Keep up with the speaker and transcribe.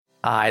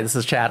Hi, this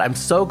is Chad. I'm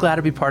so glad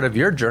to be part of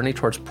your journey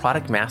towards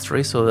product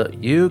mastery so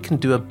that you can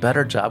do a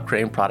better job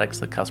creating products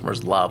that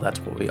customers love. That's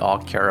what we all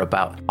care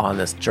about on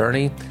this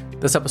journey.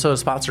 This episode is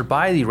sponsored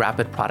by the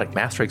Rapid Product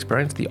Mastery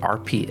Experience, the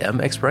RPM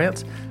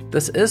experience.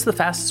 This is the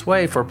fastest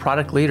way for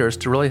product leaders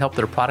to really help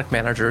their product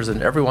managers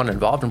and everyone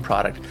involved in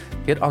product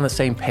get on the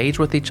same page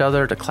with each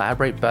other, to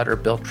collaborate better,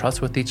 build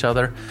trust with each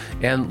other,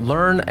 and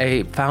learn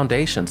a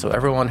foundation so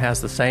everyone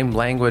has the same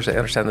language, they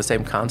understand the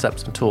same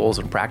concepts and tools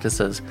and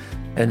practices.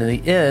 And in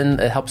the end,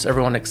 it helps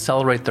everyone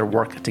accelerate their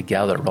work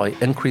together, really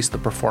increase the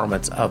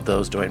performance of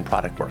those doing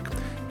product work.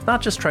 It's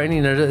not just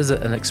training, it is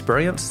an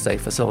experience, it's a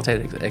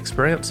facilitated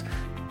experience.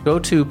 Go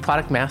to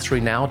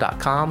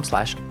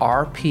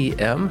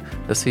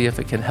productmasterynow.com/RPM to see if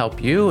it can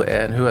help you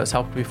and who has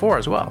helped before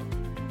as well.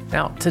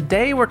 Now,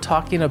 today we're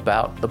talking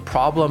about the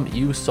problem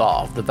you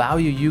solve, the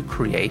value you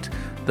create,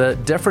 the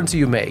difference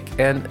you make,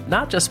 and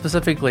not just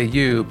specifically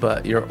you,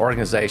 but your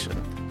organization.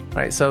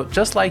 Right, so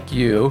just like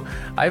you,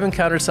 I've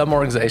encountered some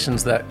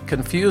organizations that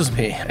confuse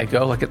me. I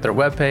go look at their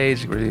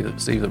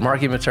webpage, see the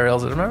marketing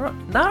materials, and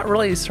I'm not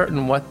really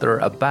certain what they're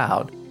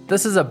about.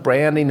 This is a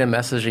branding and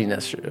messaging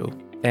issue.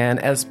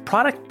 And as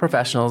product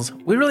professionals,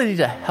 we really need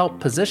to help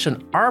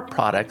position our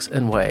products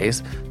in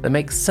ways that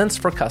make sense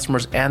for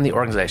customers and the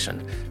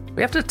organization.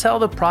 We have to tell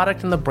the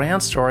product and the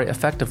brand story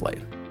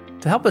effectively.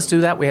 To help us do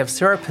that, we have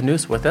Sarah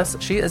Panus with us.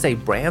 She is a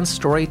brand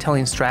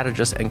storytelling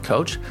strategist and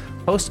coach,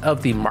 host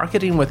of the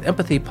Marketing with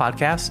Empathy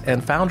podcast,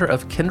 and founder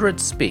of Kindred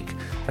Speak,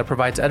 that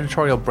provides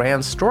editorial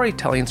brand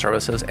storytelling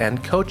services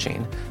and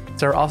coaching.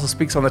 Sarah also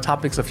speaks on the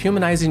topics of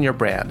humanizing your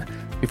brand.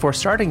 Before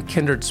starting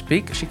Kindred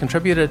Speak, she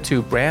contributed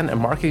to brand and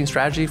marketing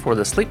strategy for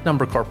the Sleep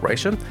Number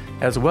Corporation,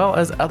 as well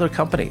as other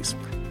companies.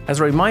 As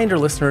a reminder,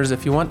 listeners,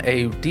 if you want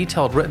a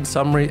detailed written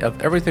summary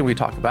of everything we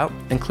talk about,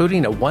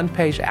 including a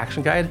one-page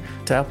action guide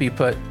to help you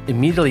put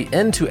immediately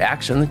into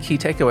action the key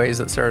takeaways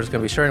that Sarah is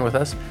going to be sharing with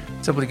us,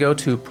 simply go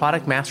to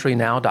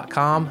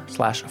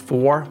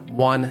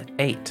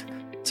productmasterynow.com/418.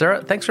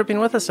 Sarah, thanks for being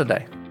with us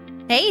today.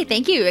 Hey,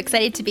 thank you.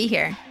 Excited to be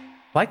here.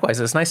 Likewise,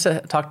 it's nice to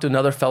talk to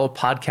another fellow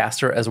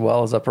podcaster as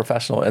well as a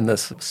professional in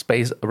this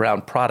space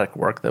around product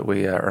work that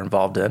we are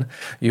involved in.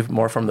 You've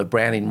more from the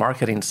branding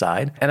marketing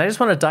side. And I just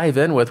want to dive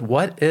in with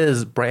what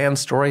is brand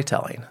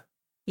storytelling?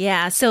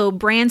 Yeah, so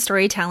brand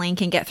storytelling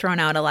can get thrown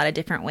out a lot of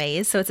different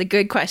ways. So it's a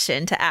good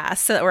question to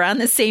ask so that we're on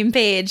the same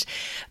page.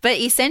 But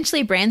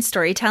essentially, brand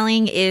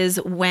storytelling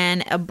is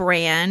when a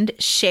brand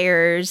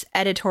shares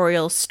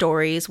editorial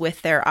stories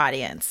with their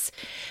audience.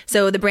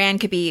 So the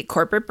brand could be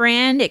corporate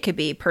brand, it could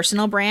be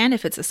personal brand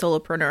if it's a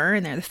solopreneur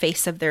and they're the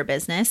face of their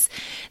business.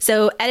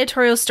 So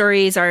editorial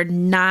stories are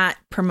not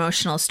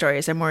promotional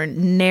stories, they're more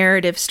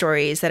narrative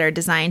stories that are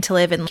designed to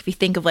live in, if you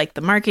think of like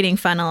the marketing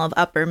funnel of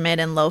upper,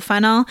 mid, and low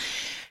funnel,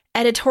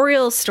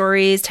 editorial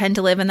stories tend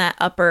to live in that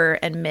upper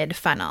and mid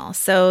funnel.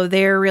 So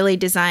they're really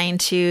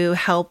designed to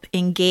help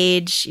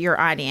engage your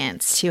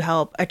audience, to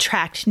help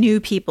attract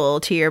new people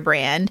to your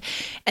brand.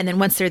 And then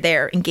once they're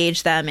there,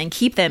 engage them and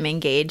keep them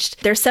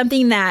engaged. There's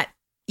something that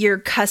your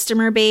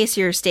customer base,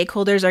 your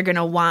stakeholders are going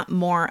to want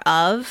more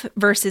of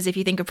versus if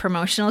you think of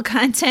promotional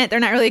content, they're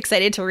not really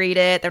excited to read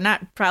it. They're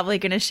not probably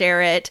going to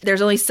share it.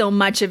 There's only so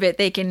much of it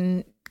they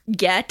can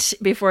get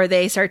before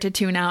they start to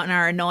tune out and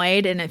are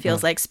annoyed and it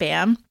feels like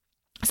spam.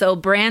 So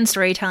brand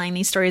storytelling,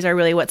 these stories are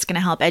really what's going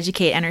to help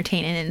educate,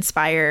 entertain, and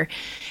inspire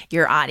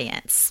your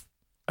audience.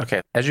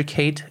 Okay.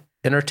 Educate,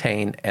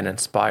 entertain, and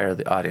inspire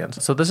the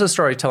audience. So this is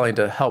storytelling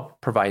to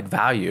help provide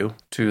value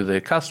to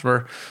the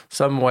customer,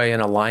 some way in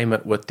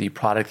alignment with the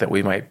product that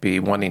we might be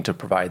wanting to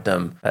provide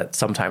them at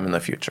some time in the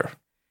future.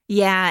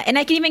 Yeah. And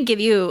I can even give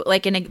you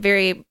like a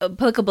very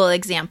applicable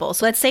example.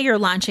 So let's say you're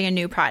launching a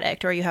new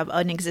product or you have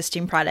an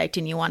existing product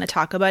and you want to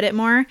talk about it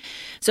more.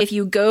 So if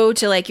you go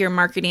to like your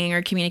marketing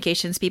or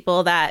communications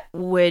people that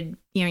would,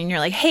 and you're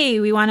like, hey,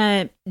 we want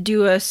to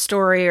do a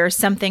story or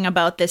something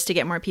about this to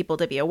get more people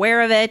to be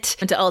aware of it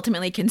and to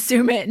ultimately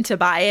consume it and to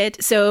buy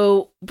it.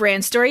 So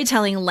brand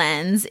storytelling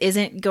lens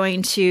isn't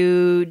going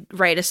to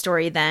write a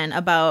story then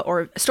about,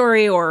 or a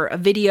story or a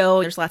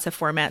video. There's lots of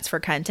formats for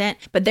content,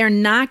 but they're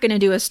not going to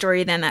do a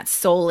story then that's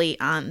solely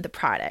on the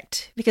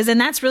product, because then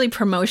that's really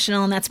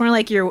promotional. And that's more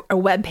like a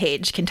web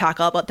page can talk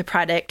all about the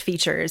product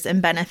features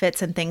and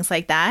benefits and things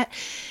like that.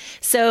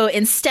 So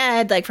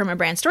instead, like from a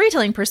brand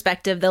storytelling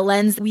perspective, the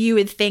lens you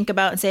would think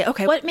about and say,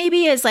 okay, what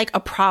maybe is like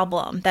a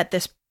problem that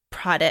this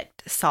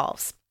product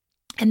solves?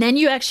 And then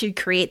you actually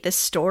create this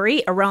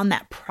story around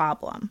that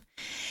problem.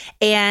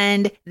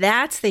 And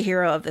that's the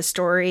hero of the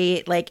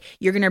story. Like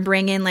you're going to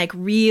bring in like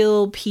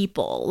real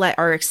people that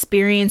are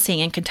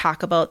experiencing and can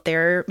talk about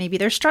maybe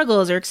their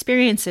struggles or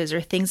experiences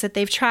or things that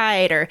they've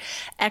tried, or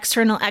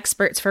external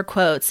experts for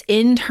quotes,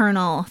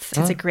 internal.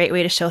 It's a great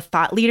way to show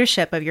thought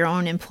leadership of your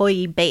own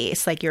employee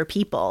base, like your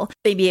people.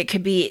 Maybe it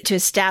could be to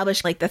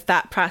establish like the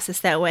thought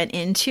process that went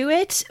into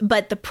it,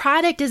 but the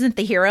product isn't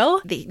the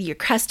hero. Your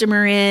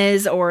customer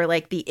is, or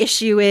like the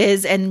issue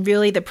is, and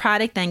really the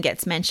product then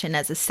gets mentioned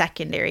as a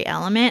secondary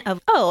element of,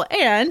 oh,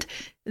 and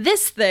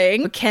this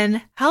thing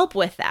can help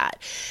with that.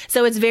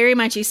 So it's very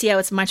much, you see how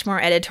it's much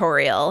more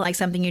editorial, like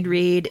something you'd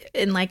read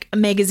in like a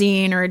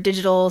magazine or a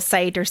digital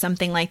site or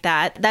something like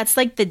that. That's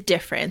like the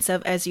difference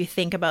of, as you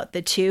think about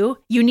the two,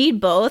 you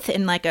need both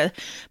in like a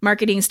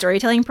marketing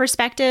storytelling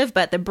perspective,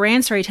 but the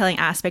brand storytelling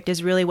aspect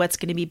is really what's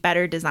going to be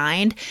better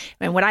designed.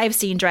 And what I've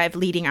seen drive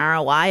leading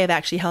ROI of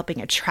actually helping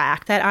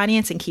attract that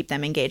audience and keep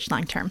them engaged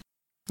long term.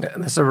 Yeah,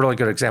 and this is a really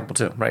good example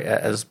too, right?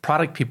 As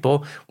product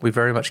people, we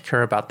very much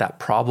care about that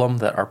problem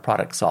that our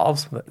product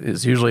solves.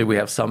 Is usually we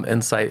have some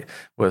insight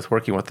with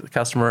working with the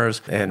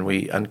customers, and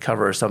we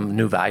uncover some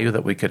new value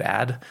that we could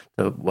add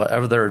to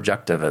whatever their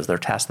objective is, their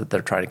task that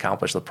they're trying to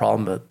accomplish, the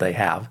problem that they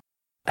have.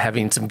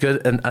 Having some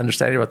good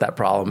understanding about that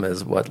problem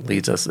is what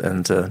leads us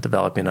into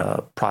developing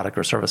a product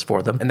or service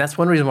for them. And that's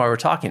one reason why we're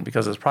talking,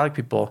 because as product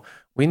people,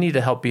 we need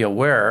to help be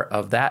aware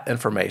of that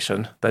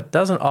information that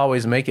doesn't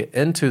always make it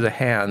into the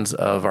hands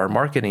of our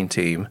marketing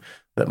team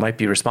that might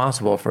be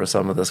responsible for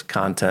some of this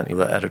content,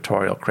 the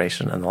editorial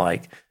creation and the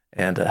like,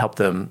 and to help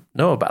them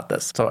know about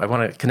this. So I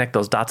want to connect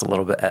those dots a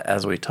little bit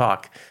as we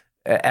talk.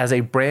 As a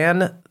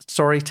brand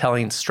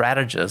storytelling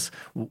strategist,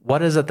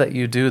 what is it that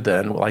you do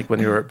then? Like when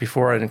you were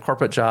before in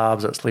corporate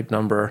jobs at Sleep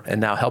Number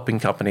and now helping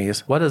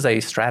companies, what does a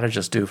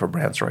strategist do for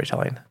brand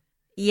storytelling?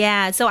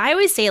 Yeah. So I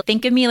always say,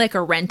 think of me like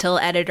a rental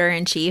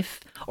editor-in-chief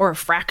or a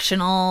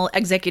fractional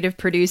executive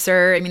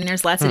producer. I mean,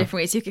 there's lots of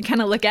different ways you can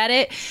kind of look at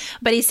it.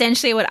 But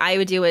essentially what I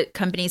would do, what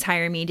companies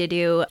hire me to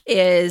do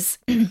is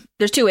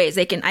there's two ways.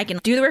 I can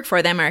do the work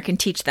for them, or I can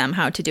teach them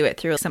how to do it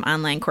through some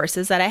online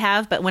courses that I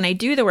have. But when I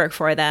do the work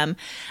for them,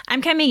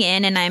 I'm coming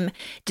in and I'm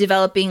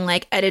developing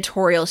like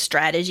editorial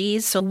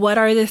strategies. So what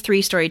are the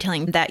 3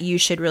 storytelling that you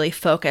should really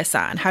focus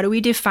on? How do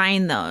we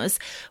define those?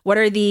 What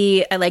are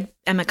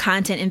I'm a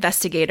content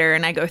investigator,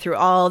 and I go through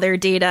all their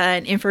data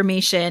and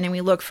information, and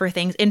we look for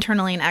things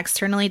internally and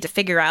externally to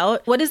figure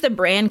out what does the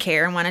brand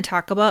care and want to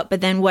talk about, but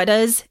then what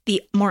does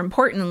more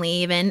importantly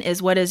even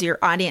is what does your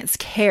audience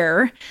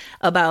care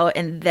about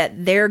and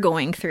that they're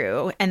going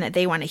through and that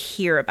they want to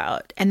hear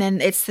about. And then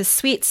it's the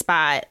sweet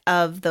spot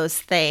of those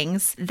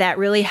things that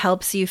really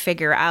helps you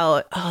figure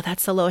out, oh,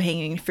 that's the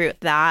low-hanging fruit.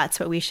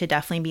 That's what we should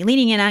definitely be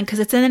leaning in on,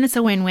 because then it's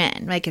a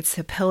win-win. Like it's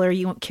a pillar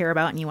you care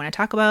about and you want to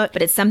talk about,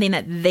 but it's something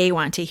that they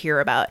want to hear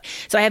about.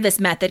 So I have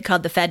this method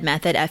called the FED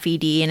method,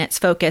 FED, and it's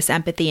focus,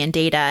 empathy, and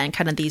data, and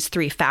kind of these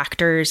 3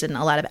 factors and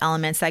a lot of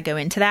elements that go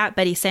into that.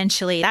 But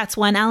essentially, that's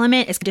one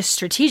element, is just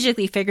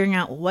strategically figuring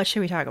out what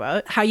should we talk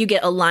about, how you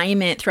get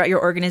alignment throughout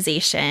your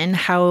organization,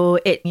 how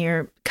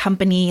your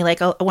company, like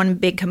one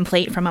big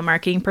complaint from a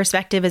marketing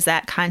perspective is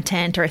that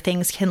content or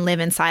things can live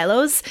in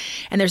silos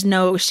and there's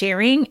no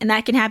sharing. And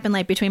that can happen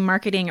like between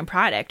marketing and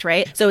product,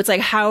 right? So it's like,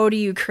 how do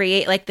you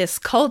create like this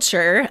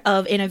culture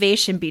of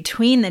innovation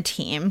between the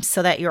teams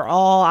so that you're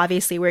all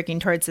obviously working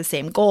towards the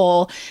same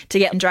goal to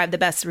get and drive the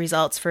best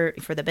results for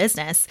the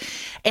business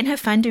and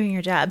have fun doing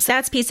your job. So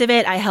that's a piece of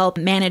it. I help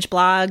manage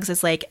blogs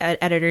as like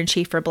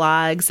editor-in-chief for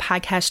blogs,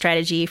 podcast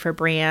strategy for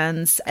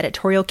brands,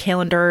 editorial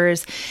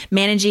calendars,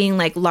 managing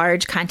like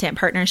large content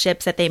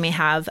partnerships that they may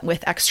have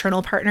with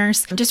external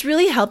partners. Just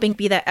really helping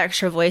be that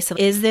extra voice of,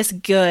 is this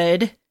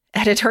good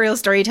editorial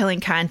storytelling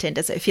content?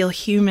 Does it feel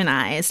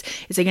humanized?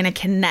 Is it going to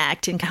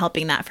connect, and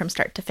helping that from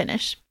start to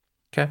finish?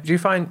 Okay. Do you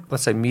find,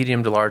 let's say,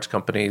 medium to large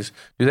companies,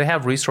 do they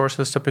have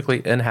resources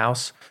typically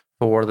in-house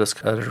for this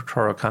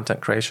editorial content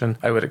creation?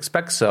 I would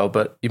expect so,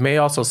 but you may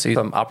also see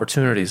some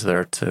opportunities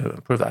there to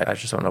improve that. I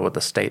just don't know what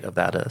the state of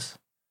that is.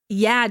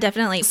 Yeah,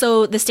 definitely.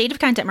 So the state of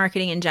content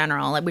marketing in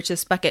general, which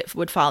this bucket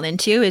would fall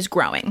into, is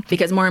growing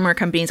because more and more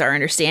companies are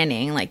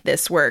understanding like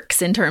this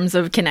works in terms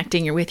of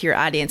connecting with your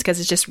audience, because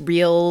it's just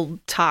real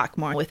talk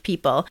more with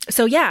people.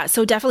 So yeah,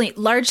 so definitely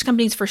large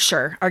companies for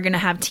sure are going to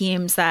have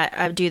teams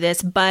that do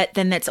this, but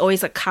then it's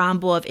always a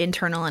combo of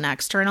internal and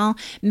external.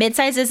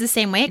 Midsize is the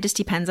same way. It just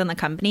depends on the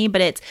company,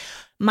 but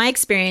my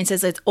experience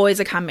is it's always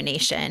a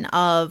combination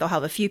of they'll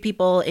have a few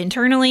people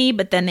internally,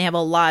 but then they have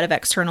a lot of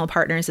external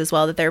partners as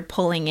well that they're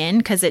pulling in,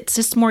 because it's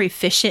just more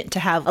efficient to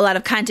have a lot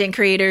of content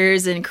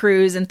creators and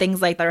crews and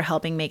things like that are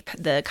helping make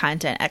the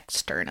content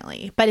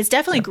externally. But it's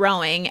definitely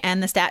growing,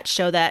 and the stats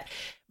show that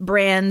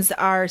brands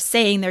are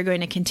saying they're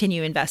going to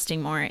continue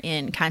investing more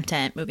in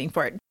content moving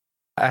forward.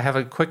 I have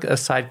a quick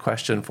aside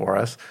question for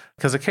us,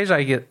 because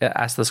occasionally I get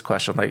asked this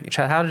question, like,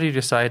 Chad, how did you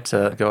decide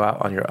to go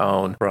out on your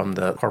own from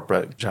the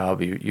corporate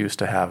job you used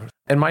to have?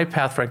 And my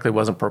path, frankly,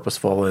 wasn't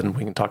purposeful, and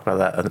we can talk about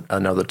that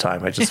another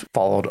time. I just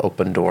followed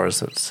open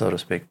doors, so to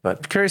speak. But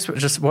I'm curious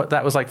just what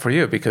that was like for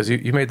you, because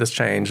you made this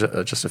change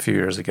just a few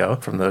years ago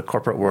from the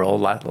corporate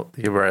world.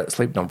 You were at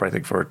Sleep Number, I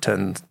think, for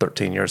 10,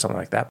 13 years, something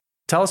like that.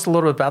 Tell us a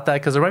little bit about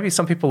that, because there might be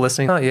some people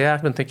listening, oh yeah,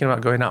 I've been thinking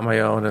about going out on my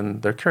own,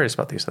 and they're curious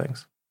about these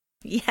things.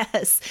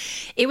 Yes,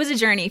 it was a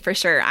journey for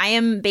sure. I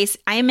am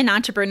an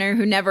entrepreneur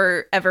who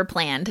never ever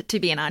planned to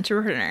be an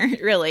entrepreneur,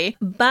 really.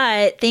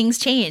 But things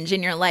change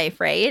in your life,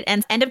 right?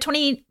 And end of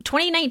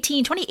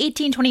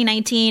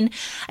 2019,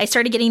 I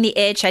started getting the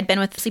itch. I'd been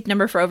with Sleep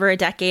Number for over a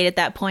decade at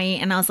that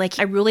point, and I was like,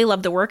 I really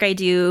love the work I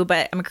do,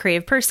 but I'm a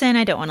creative person.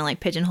 I don't want to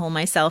like pigeonhole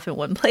myself in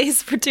one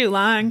place for too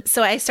long.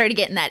 So I started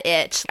getting that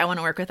itch. I want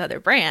to work with other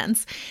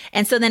brands.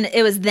 And so then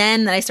it was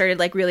then that I started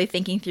like really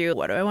thinking through,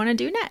 what do I want to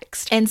do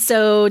next? And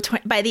so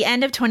by the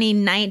end of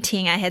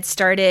 2019, I had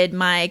started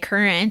my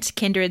current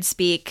Kindred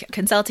Speak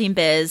consulting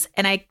biz,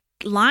 and I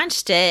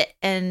launched it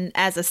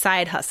as a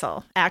side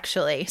hustle,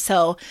 actually.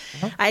 So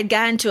I'd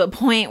gotten to a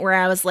point where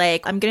I was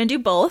like, I'm going to do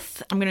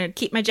both. I'm going to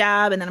keep my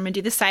job, and then I'm going to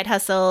do the side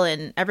hustle.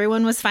 And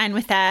everyone was fine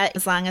with that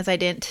as long as I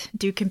didn't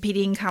do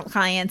competing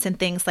clients and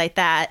things like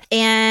that.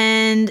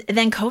 And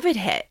then COVID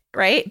hit.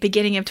 Right?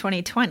 Beginning of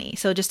 2020.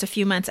 So just a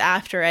few months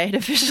after I had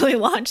officially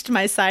launched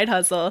my side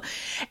hustle.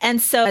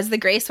 And so as the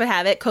grace would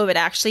have it, COVID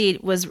actually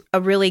was a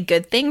really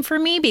good thing for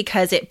me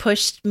because it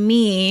pushed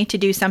me to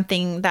do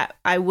something that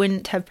I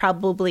wouldn't have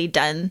probably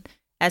done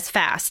as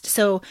fast.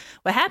 So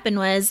what happened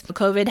was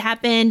COVID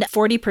happened.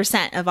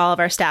 40% of all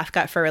of our staff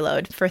got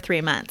furloughed for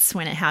 3 months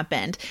when it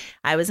happened.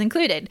 I was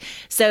included.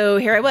 So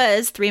here I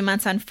was 3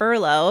 months on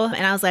furlough,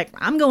 and I was like,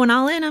 I'm going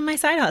all in on my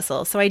side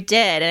hustle. So I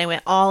did, and I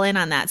went all in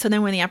on that. So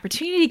then when the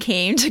opportunity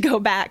came to go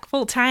back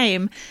full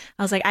time,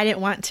 I was like, I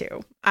didn't want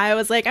to. I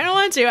was like, I don't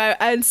want to.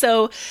 And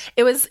so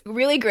it was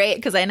really great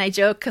because I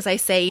joke because I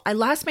say I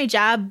lost my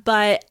job,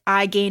 but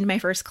I gained my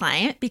first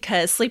client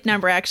because Sleep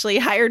Number actually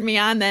hired me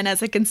on then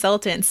as a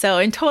consultant. So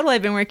in total,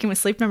 I've been working with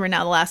Sleep Number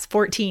now the last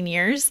 14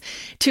 years,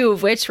 2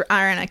 of which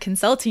are on a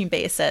consulting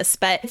basis.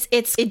 But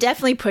it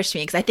definitely pushed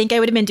me because I think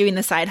I would have been doing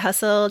the side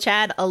hustle,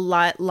 Chad, a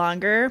lot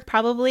longer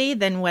probably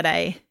than what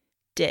I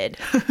did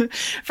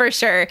for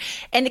sure.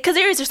 And because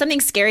there's something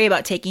scary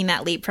about taking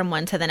that leap from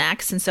one to the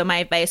next. And so my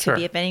advice would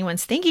be, if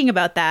anyone's thinking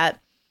about that,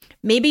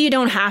 maybe you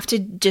don't have to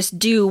just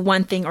do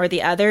one thing or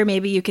the other.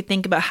 Maybe you could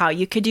think about how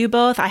you could do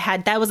both.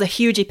 That was a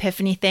huge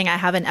epiphany thing. I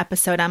have an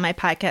episode on my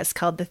podcast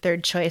called The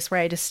Third Choice, where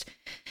I just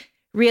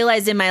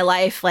realized in my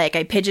life, like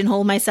I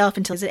pigeonhole myself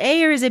into, is it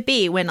A or is it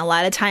B? When a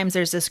lot of times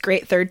there's this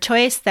great third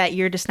choice that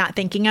you're just not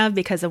thinking of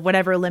because of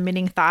whatever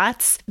limiting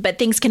thoughts. But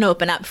things can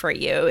open up for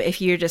you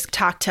if you just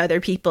talk to other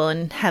people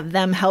and have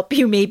them help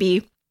you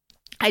maybe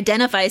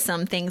identify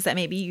some things that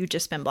maybe you've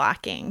just been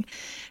blocking.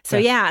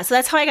 So so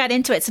that's how I got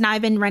into it. So now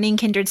I've been running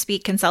Kindred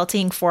Speak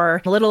Consulting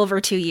for a little over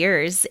 2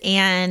 years,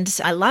 and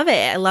I love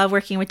it. I love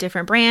working with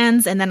different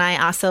brands. And then I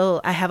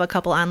have a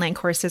couple online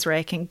courses where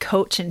I can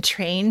coach and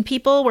train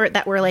people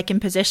that were like in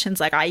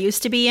positions like I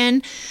used to be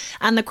in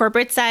on the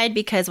corporate side,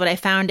 because what I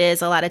found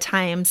is a lot of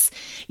times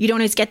you don't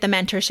always get the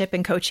mentorship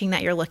and coaching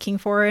that you're looking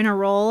for in a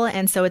role.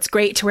 And so it's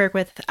great to work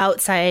with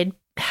outside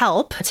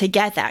help to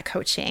get that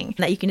coaching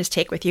that you can just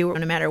take with you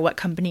no matter what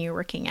company you're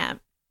working at.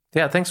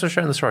 Yeah, thanks for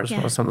sharing the story.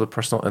 Some of the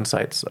personal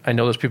insights. I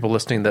know there's people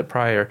listening that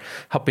probably are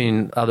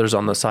helping others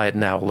on the side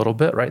now a little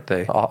bit, right?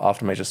 They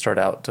often may just start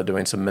out to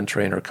doing some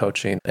mentoring or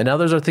coaching, and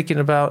others are thinking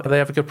about they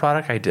have a good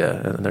product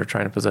idea and they're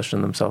trying to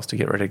position themselves to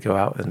get ready to go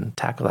out and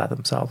tackle that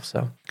themselves.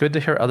 So good to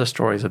hear other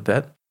stories a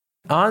bit.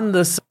 On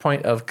this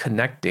point of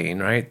connecting,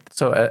 right?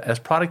 So as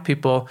product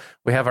people,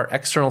 we have our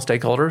external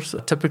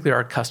stakeholders, typically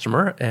our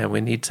customer, and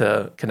we need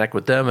to connect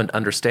with them and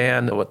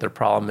understand what their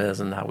problem is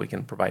and how we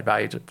can provide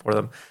value for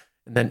them.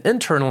 And then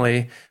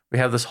internally, we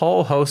have this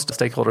whole host of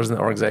stakeholders in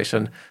the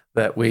organization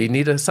that we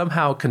need to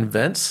somehow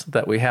convince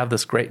that we have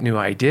this great new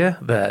idea,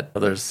 that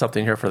there's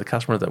something here for the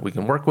customer that we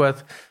can work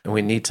with, and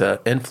we need to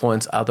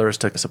influence others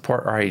to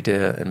support our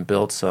idea and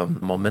build some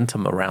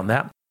momentum around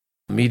that.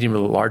 Medium to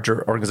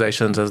larger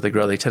organizations, as they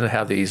grow, they tend to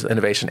have these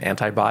innovation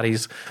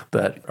antibodies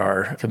that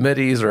are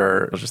committees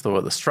or just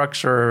the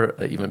structure,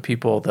 even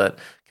people that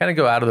kind of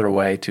go out of their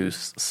way to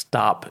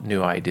stop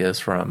new ideas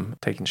from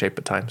taking shape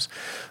at times.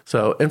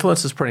 So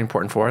influence is pretty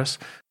important for us.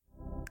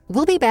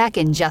 We'll be back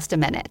in just a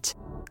minute.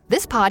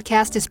 This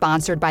podcast is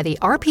sponsored by the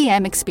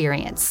RPM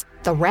Experience,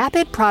 the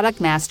Rapid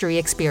Product Mastery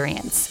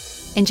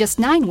Experience. In just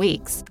 9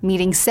 weeks,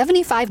 meeting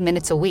 75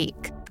 minutes a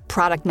week,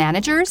 product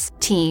managers,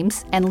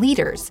 teams, and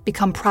leaders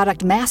become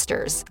product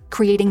masters,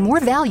 creating more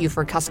value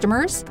for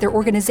customers, their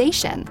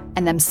organization,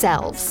 and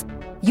themselves.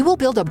 You will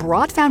build a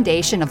broad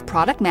foundation of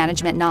product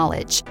management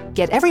knowledge,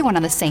 get everyone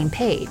on the same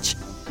page,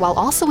 while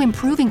also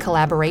improving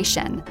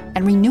collaboration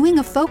and renewing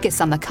a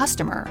focus on the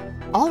customer,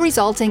 all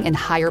resulting in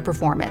higher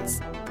performance.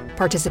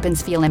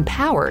 Participants feel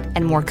empowered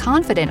and more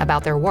confident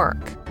about their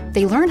work.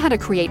 They learn how to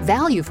create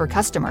value for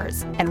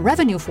customers and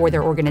revenue for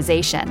their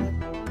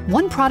organization.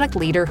 One product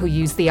leader who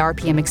used the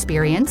RPM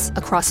Experience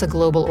across a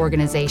global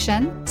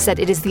organization said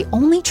it is the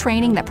only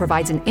training that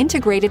provides an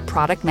integrated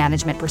product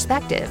management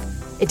perspective.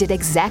 It did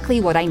exactly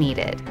what I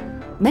needed.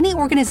 Many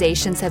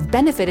organizations have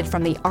benefited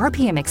from the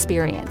RPM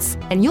Experience,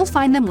 and you'll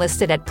find them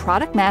listed at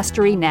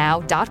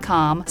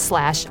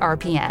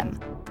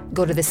productmasterynow.com/RPM.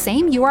 Go to the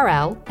same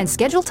URL and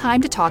schedule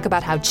time to talk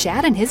about how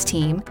Chad and his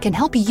team can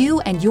help you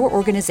and your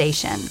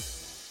organization.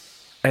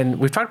 And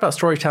we've talked about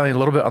storytelling a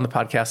little bit on the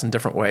podcast in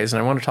different ways.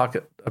 And I want to talk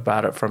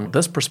about it from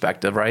this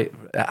perspective, right?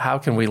 How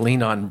can we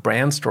lean on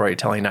brand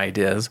storytelling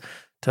ideas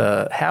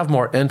to have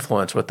more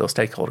influence with those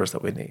stakeholders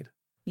that we need?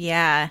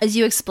 Yeah. As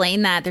you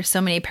explain that, there's so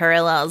many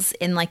parallels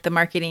in like the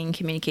marketing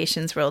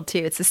communications world too.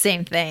 It's the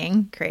same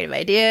thing. Creative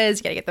ideas,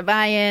 you got to get the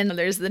buy-in.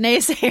 There's the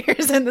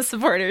naysayers and the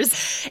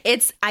supporters.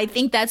 I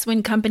think that's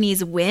when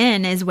companies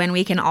win, is when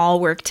we can all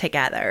work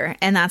together.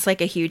 And that's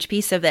like a huge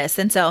piece of this.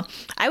 And so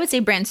I would say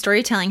brand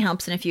storytelling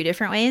helps in a few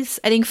different ways.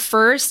 I think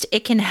first,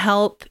 it could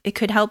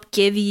help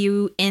give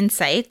you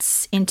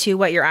insights into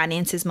what your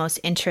audience is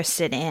most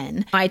interested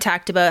in. I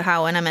talked about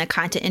how when I'm a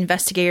content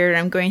investigator,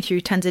 I'm going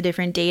through tons of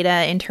different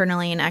data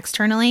internally and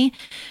externally.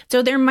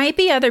 So there might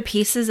be other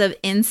pieces of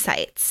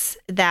insights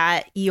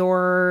that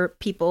your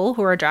people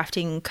who are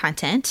drafting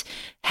content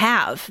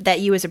have that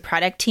you as a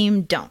product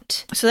team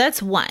don't. So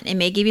that's one. It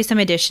may give you some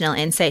additional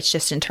insights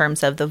just in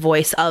terms of the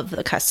voice of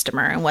the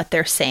customer and what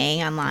they're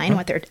saying online,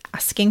 what they're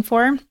asking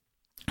for.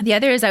 The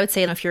other is, I would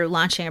say, if you're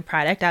launching a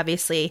product,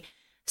 obviously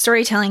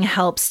storytelling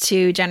helps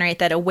to generate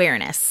that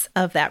awareness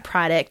of that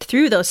product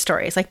through those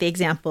stories, like the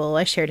example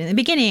I shared in the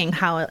beginning,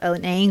 how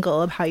an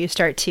angle of how you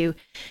start to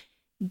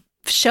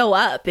show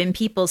up in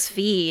people's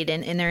feed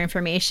and in their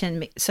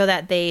information so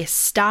that they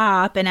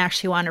stop and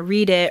actually want to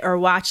read it or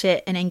watch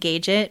it and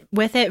engage it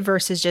with it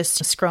versus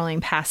just scrolling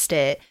past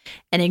it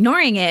and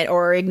ignoring it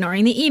or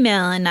ignoring the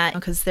email and not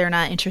because they're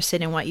not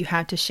interested in what you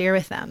have to share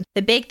with them.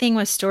 The big thing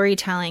with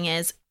storytelling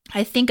is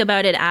I think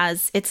about it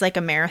as it's like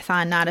a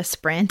marathon, not a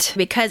sprint,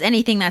 because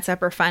anything that's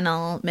upper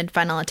funnel, mid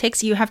funnel, it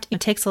takes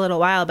a little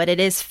while, but it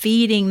is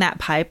feeding that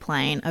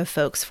pipeline of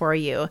folks for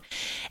you.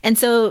 And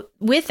so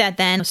with that,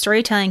 then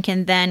storytelling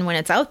can then, when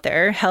it's out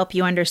there, help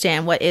you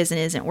understand what is and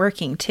isn't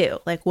working too.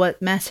 Like what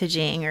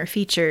messaging or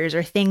features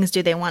or things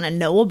do they want to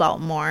know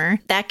about more?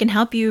 That can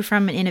help you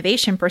from an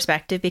innovation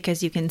perspective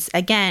because you can,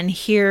 again,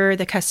 hear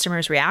the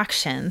customer's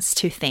reactions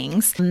to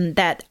things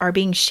that are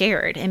being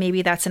shared. And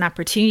maybe that's an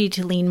opportunity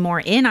to lean more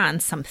in on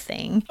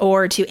something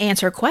or to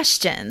answer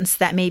questions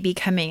that may be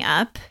coming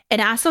up. It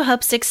also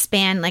helps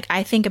expand, like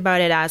I think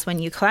about it as when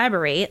you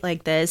collaborate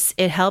like this,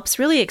 it helps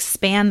really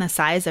expand the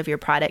size of your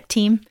product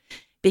team.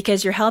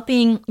 Because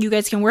you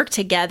guys can work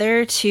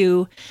together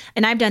to,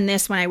 and I've done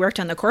this when I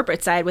worked on the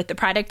corporate side with the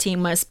product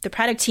team, was the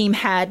product team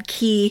had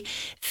key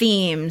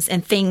themes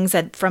and things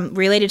that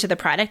related to the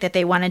product that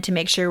they wanted to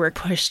make sure were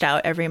pushed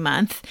out every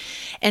month.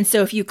 And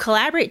so if you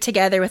collaborate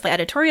together with the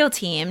editorial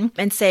team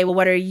and say, well,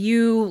 what are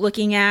you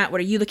looking at?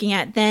 What are you looking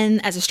at? Then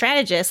as a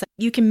strategist,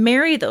 you can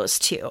marry those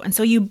two. And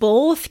so you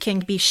both can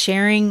be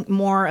sharing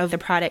more of the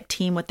product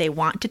team, what they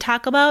want to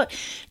talk about,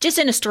 just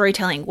in a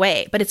storytelling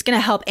way. But it's going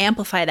to help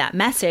amplify that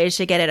message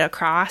to get it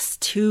across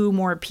to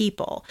more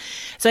people.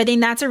 So I think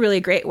that's a really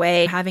great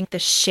way, having the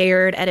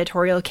shared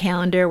editorial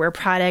calendar where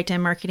product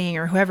and marketing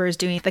or whoever is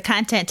doing the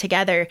content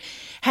together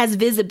has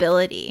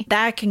visibility.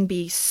 That can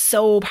be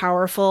so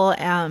powerful.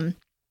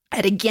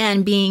 At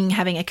again,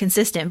 having a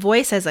consistent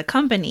voice as a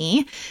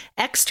company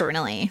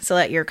externally so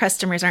that your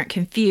customers aren't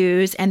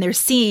confused and they're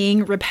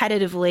seeing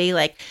repetitively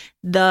like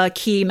the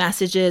key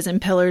messages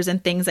and pillars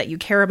and things that you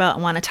care about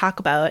and want to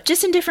talk about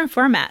just in different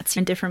formats,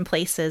 in different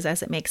places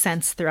as it makes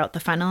sense throughout the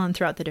funnel and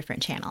throughout the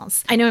different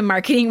channels. I know in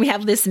marketing, we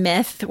have this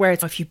myth where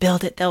it's, if you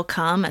build it, they'll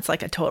come. It's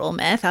like a total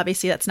myth.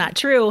 Obviously, that's not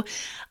true.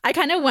 I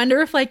kind of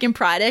wonder if like in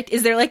product,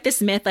 is there like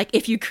this myth, like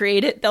if you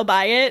create it, they'll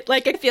buy it?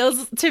 Like it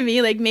feels to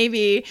me like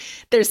maybe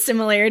there's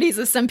similarities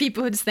with some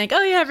people who just think,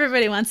 oh yeah,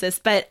 everybody wants this,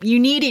 but you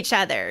need each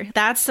other.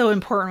 That's so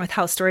important with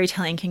how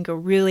storytelling can go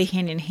really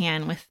hand in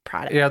hand with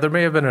product. Yeah, there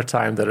may have been a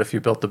time that if you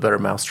built a better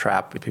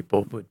mousetrap,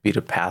 people would beat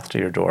a path to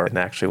your door and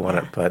actually want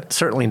it, but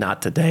certainly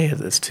not today.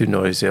 It's too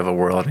noisy of a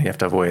world and you have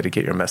to have a way to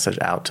get your message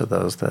out to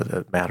those that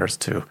it matters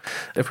to.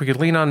 If we could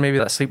lean on maybe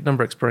that Sleep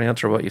Number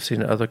experience or what you've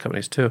seen in other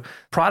companies too.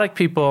 Product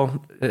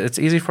people, it's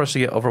easy for us to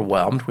get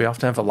overwhelmed. We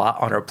often have a lot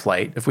on our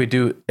plate. If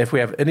we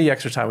have any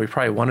extra time, we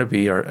probably want to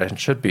be and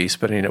should be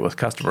spending it with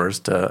customers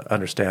to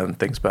understand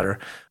things better.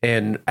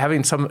 And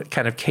having some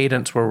kind of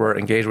cadence where we're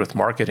engaged with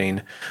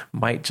marketing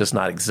might just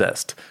not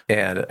exist.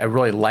 And I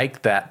really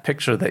like that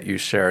picture that you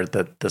shared,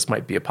 that this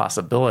might be a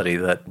possibility,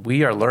 that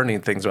we are learning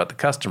things about the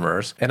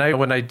customers. And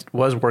when I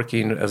was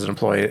working as an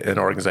employee in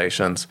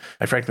organizations,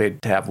 I frankly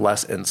have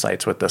less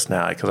insights with this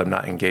now because I'm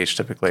not engaged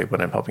typically when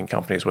I'm helping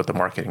companies with the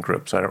marketing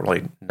group. So I don't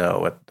really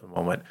know at the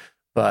moment.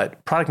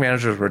 But product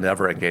managers were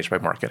never engaged by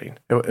marketing.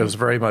 It was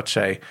very much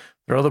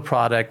throw the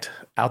product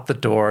out the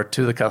door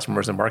to the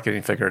customers and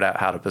marketing figured out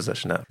how to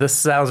position it. This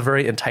sounds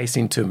very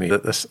enticing to me,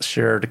 that this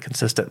shared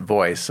consistent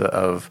voice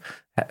of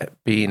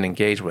being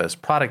engaged with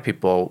product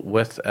people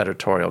with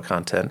editorial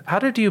content. How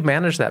did you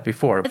manage that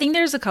before? I think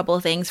there's a couple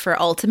of things for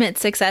ultimate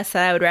success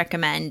that I would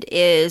recommend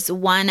is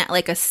one, at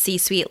like a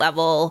C-suite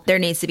level, there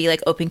needs to be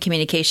like open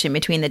communication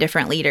between the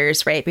different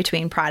leaders, right?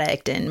 Between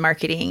product and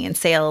marketing and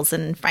sales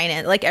and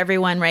finance, like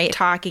everyone, right?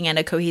 Talking at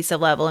a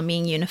cohesive level and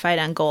being unified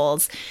on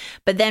goals.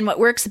 But then what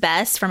works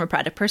best from a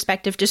product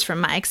perspective, just from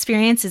my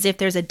experience, is if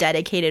there's a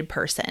dedicated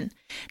person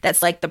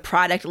that's like the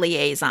product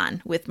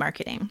liaison with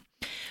marketing.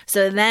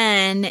 So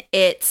then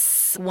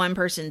it's one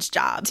person's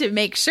job to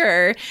make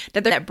sure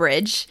that there's that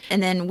bridge.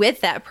 And then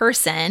with that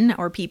person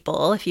or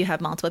people, if you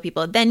have multiple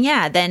people,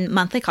 then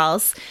monthly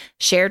calls,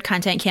 shared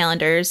content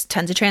calendars,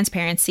 tons of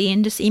transparency,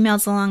 and just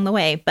emails along the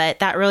way. But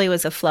that really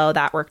was a flow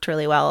that worked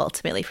really well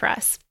ultimately for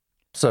us.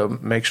 So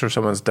make sure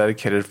someone's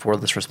dedicated for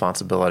this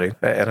responsibility.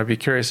 And I'd be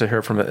curious to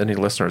hear from any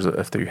listeners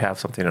if you have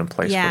something in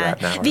place for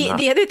that now.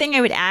 The other thing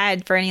I would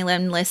add for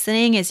anyone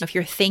listening is if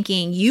you're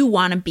thinking you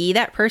want to be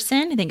that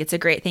person, I think it's a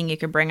great thing you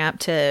can bring up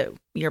to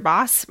your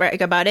boss,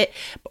 right, about it.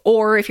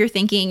 Or if you're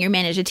thinking you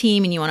manage a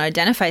team and you want to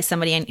identify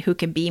somebody who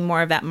can be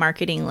more of that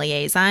marketing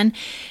liaison,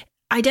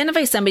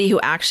 identify somebody who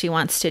actually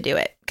wants to do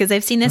it. Because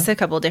I've seen this a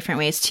couple different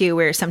ways too,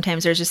 where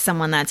sometimes there's just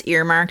someone that's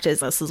earmarked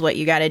as this is what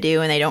you got to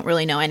do, and they don't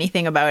really know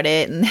anything about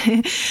it.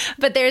 And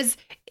but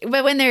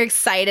when they're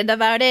excited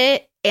about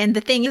it, and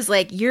the thing is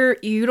like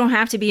you don't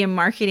have to be a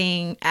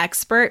marketing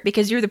expert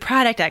because you're the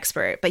product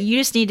expert, but you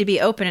just need to be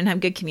open and have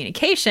good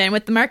communication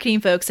with the marketing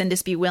folks and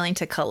just be willing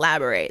to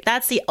collaborate.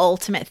 That's the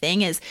ultimate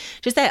thing, is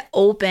just that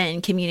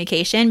open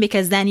communication,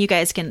 because then you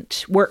guys can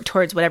work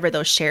towards whatever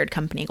those shared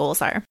company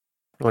goals are.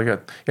 Really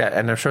good. Yeah.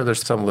 And I'm sure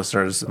there's some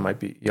listeners that might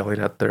be yelling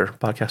at their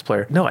podcast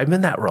player. No, I'm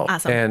in that role.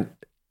 Awesome. And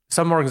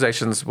some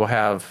organizations will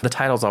have, the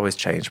titles always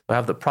change. We'll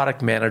have the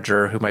product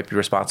manager who might be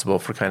responsible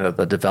for kind of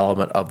the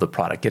development of the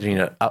product, getting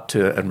it up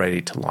to and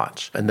ready to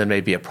launch. And then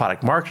maybe a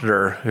product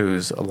marketer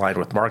who's aligned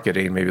with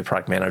marketing. Maybe the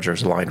product manager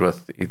is aligned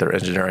with either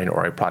engineering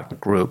or a product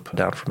group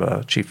down from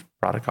a chief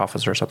product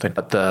officer or something.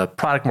 But the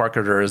product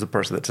marketer is the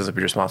person that tends to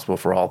be responsible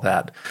for all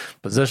that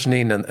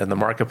positioning and the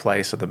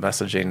marketplace and the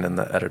messaging and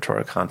the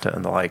editorial content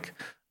and the like.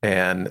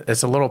 And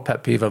it's a little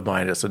pet peeve of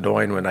mine. It's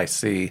annoying when I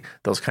see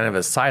those kind of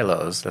as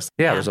silos.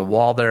 There's a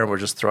wall there and we're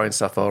just throwing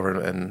stuff over,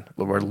 and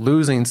we're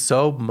losing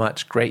so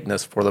much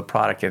greatness for the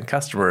product and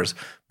customers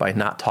by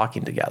not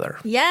talking together.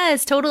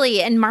 Yes,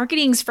 totally. And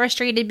marketing's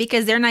frustrated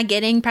because they're not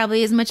getting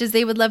probably as much as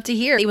they would love to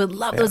hear. They would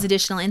love those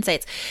additional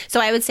insights.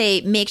 So I would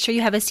say make sure you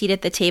have a seat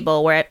at the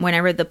table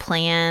whenever the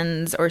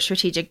plans or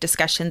strategic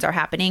discussions are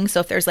happening. So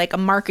if there's like a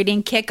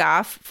marketing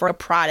kickoff for a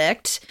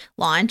product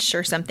launch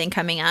or something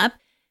coming up,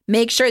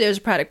 make sure there's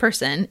a product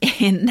person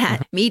in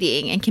that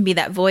meeting and can be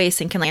that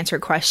voice and can answer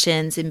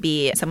questions and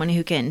be someone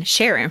who can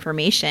share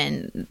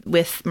information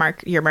with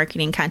your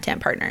marketing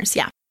content partners.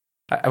 Yeah.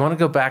 I want to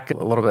go back a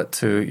little bit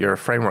to your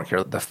framework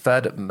here, the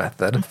FED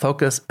method: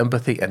 focus,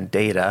 empathy, and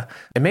data.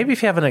 And maybe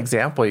if you have an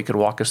example, you could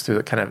walk us through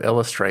that kind of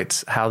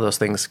illustrates how those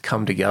things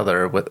come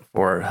together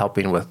for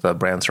helping with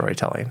brand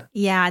storytelling.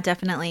 Yeah,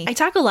 definitely. I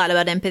talk a lot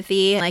about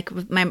empathy. Like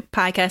my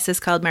podcast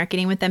is called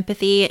Marketing with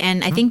Empathy.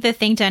 And I think the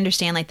thing to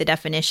understand, like the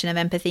definition of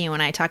empathy, and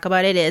when I talk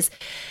about it is,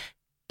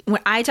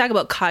 when I talk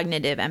about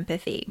cognitive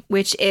empathy,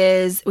 which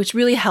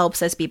really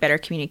helps us be better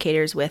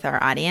communicators with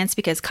our audience,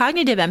 because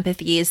cognitive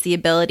empathy is the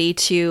ability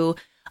to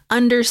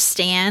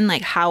understand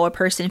like how a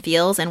person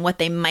feels and what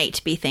they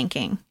might be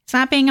thinking. It's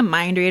not being a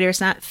mind reader.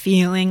 It's not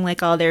feeling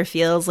like all their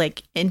feels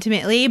like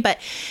intimately, but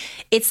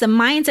it's the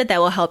mindset that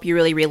will help you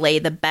really relay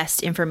the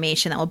best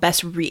information that will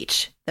best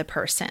reach the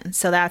person.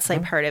 So that's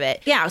like part of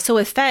it. Yeah. So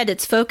with FED,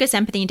 it's focus,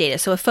 empathy, and data.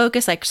 So a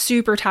focus, like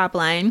super top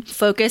line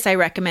focus, I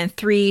recommend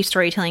 3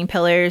 storytelling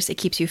pillars. It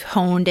keeps you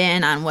honed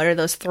in on what are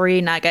those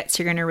 3 nuggets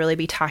you're going to really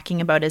be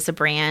talking about as a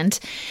brand.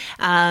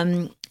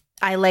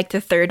 I like the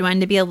third one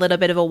to be a little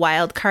bit of a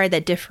wild card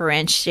that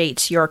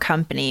differentiates your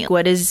company.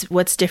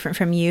 What's different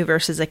from you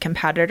versus a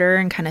competitor,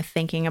 and kind of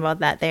thinking about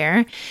that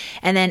there.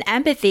 And then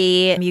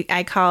empathy,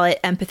 I call it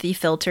empathy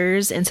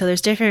filters. And so there's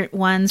different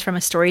ones from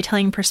a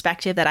storytelling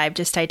perspective that I've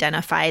just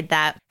identified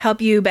that help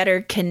you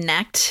better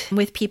connect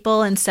with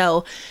people. And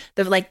so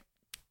the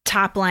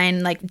top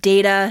line, like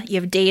data, you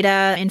have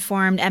data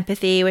informed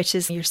empathy, which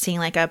is you're seeing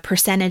like a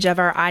percentage of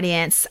our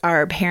audience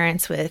are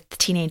parents with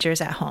teenagers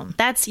at home.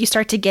 You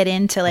start to get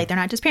into like, they're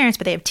not just parents,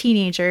 but they have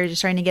teenagers. You're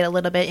starting to get a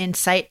little bit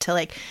insight to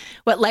like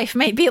what life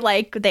might be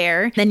like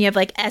there. Then you have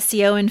like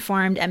SEO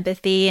informed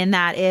empathy. And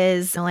that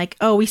is like,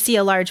 we see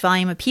a large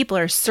volume of people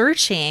are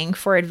searching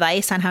for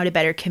advice on how to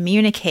better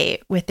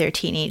communicate with their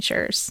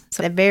teenagers.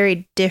 So they're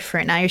very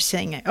different. Now you're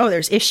saying,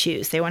 there's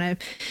issues. They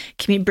want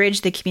to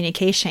bridge the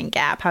communication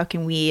gap. How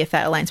can we, if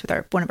that aligns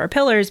with one of our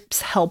pillars,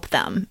 help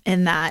them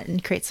in that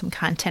and create some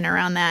content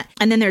around that?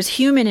 And then there's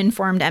human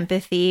informed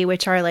empathy,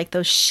 which are like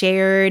those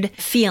shared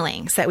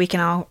feelings that we can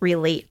all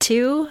relate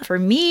to. For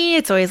me,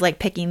 it's always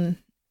like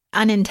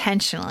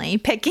unintentionally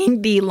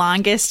picking the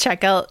longest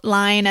checkout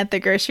line at the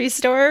grocery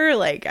store.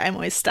 Like I'm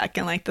always stuck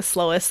in like the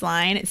slowest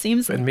line, it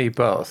seems. And me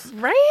both.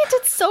 Right?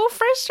 It's so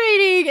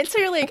frustrating. And so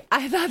you're like,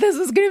 I thought this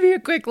was going to be a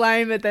quick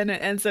line, but then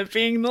it ends up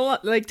being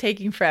like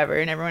taking forever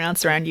and everyone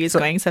else around you is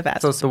going so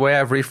fast. So it's the way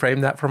I've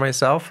reframed that for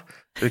myself,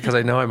 because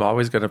I know I'm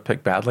always going to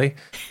pick badly.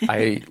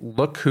 I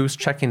look who's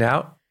checking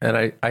out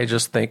And I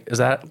just think, does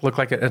that look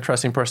like an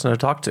interesting person to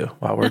talk to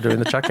while we're doing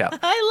the checkout?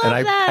 I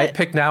love that. I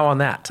pick now on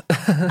that.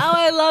 Oh,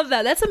 I love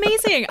that. That's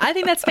amazing. I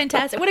think that's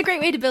fantastic. What a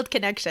great way to build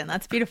connection.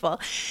 That's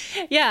beautiful.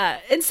 Yeah.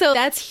 And so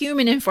that's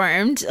human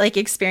informed like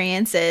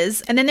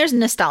experiences. And then there's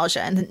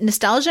nostalgia. And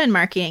nostalgia in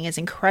marketing is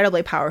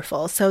incredibly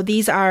powerful. So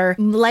these are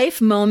life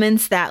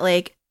moments that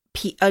like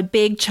a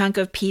big chunk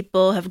of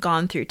people have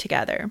gone through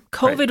together.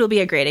 COVID will be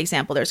a great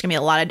example. There's going to be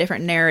a lot of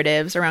different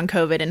narratives around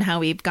COVID and how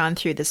we've gone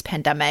through this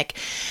pandemic.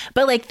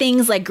 But like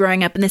things like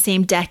growing up in the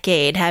same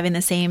decade, having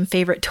the same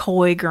favorite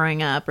toy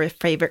growing up or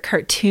favorite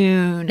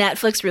cartoon.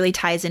 Netflix really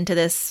ties into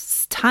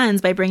this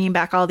tons by bringing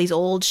back all these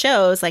old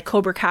shows like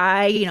Cobra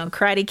Kai,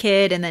 Karate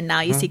Kid, and then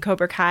now you see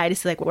Cobra Kai to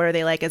see like what are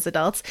they like as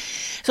adults.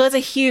 So it's a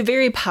huge,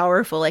 very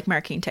powerful like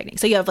marketing technique.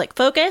 So you have like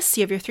focus,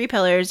 you have your 3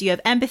 pillars, you have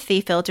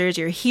empathy filters,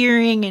 you're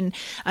hearing and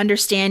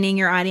understanding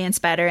your audience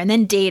better, and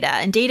then data.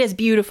 And data is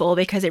beautiful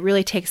because it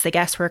really takes the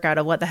guesswork out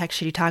of what the heck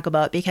should you talk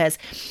about, because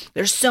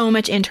there's so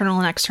much internal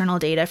and external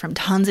data from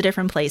tons of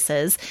different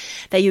places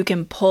that you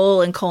can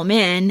pull and comb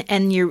in,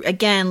 and you're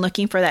again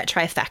looking for that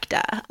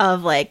trifecta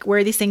of like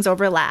where these things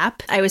overlap.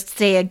 I would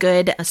say a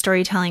good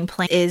storytelling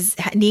plan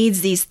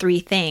needs these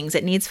 3 things.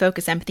 It needs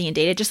focus, empathy, and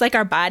data. Just like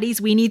our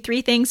bodies, we need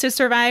 3 things to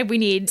survive. We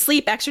need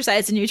sleep,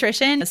 exercise, and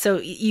nutrition. So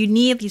you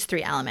need these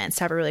 3 elements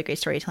to have a really great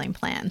storytelling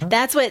plan.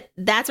 That's what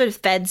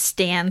FED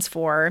stands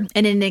for.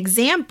 And an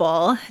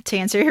example, to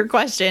answer your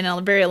question in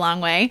a very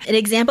long way, an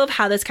example of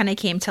how this kind of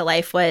came to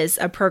life was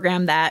a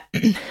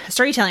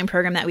storytelling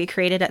program that we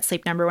created at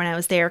Sleep Number when I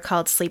was there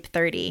called Sleep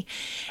 30.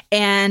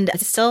 And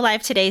it's still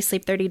alive today,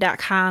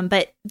 sleep30.com.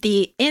 But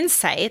the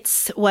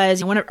insights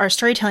was one of our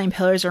storytelling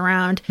pillars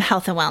around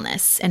health and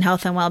wellness, and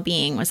health and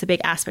well-being was a big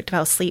aspect of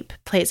how sleep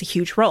plays a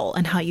huge role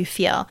in how you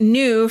feel.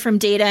 Knew from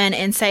data and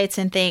insights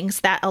and things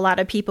that a lot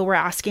of people were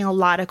asking a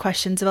lot of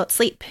questions about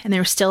sleep, and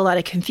there was still a lot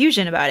of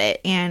confusion about it.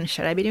 And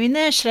should I be doing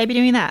this? Should I be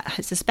doing that?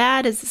 Is this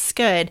bad? Is this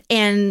good?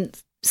 And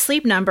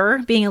Sleep Number,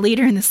 being a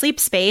leader in the sleep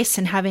space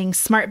and having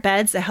smart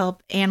beds that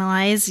help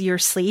analyze your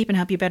sleep and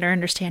help you better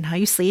understand how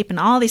you sleep and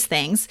all these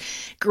things.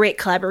 Great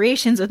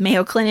collaborations with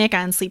Mayo Clinic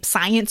on sleep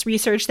science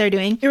research they're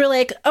doing. You were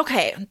like,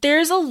 okay,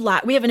 there's a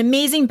lot. We have an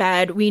amazing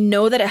bed. We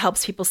know that it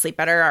helps people sleep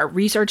better. Our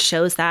research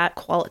shows that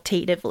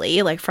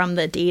qualitatively, like from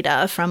the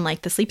data, from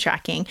like the sleep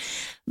tracking.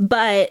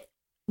 But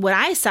what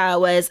I saw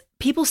was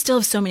people still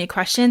have so many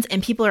questions,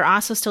 and people are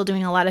also still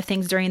doing a lot of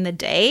things during the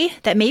day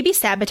that may be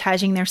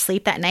sabotaging their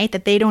sleep that night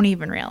that they don't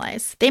even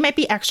realize. They might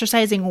be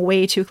exercising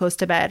way too close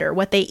to bed, or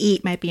what they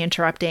eat might be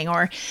interrupting,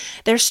 or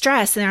they're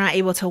stressed and they're not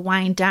able to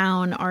wind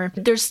down, or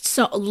there's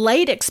so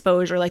light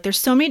exposure. Like there's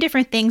so many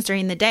different things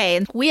during the day.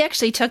 And we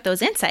actually took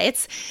those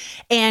insights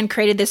and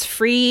created this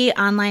free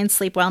online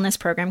sleep wellness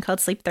program called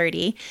Sleep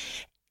 30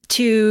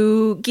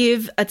 to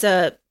give, it's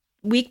a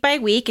week by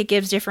week, it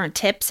gives different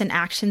tips and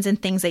actions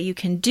and things that you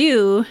can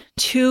do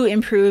to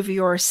improve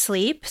your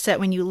sleep so that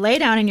when you lay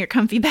down in your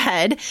comfy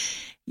bed,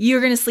 you're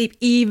going to sleep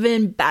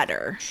even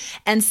better.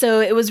 And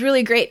so it was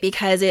really great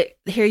because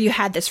here you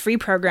had this free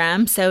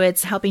program. So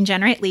it's helping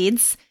generate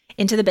leads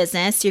into the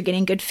business. You're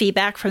getting good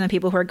feedback from the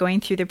people who are going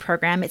through the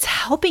program. It's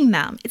helping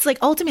them. It's like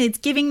ultimately it's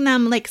giving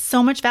them like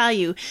so much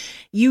value.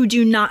 You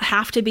do not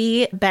have to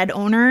be a bed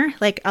owner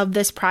like of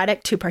this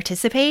product to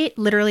participate.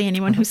 Literally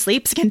anyone who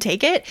sleeps can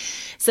take it.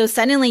 So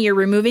suddenly you're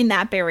removing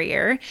that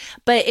barrier,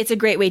 but it's a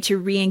great way to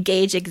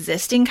re-engage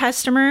existing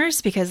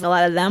customers because a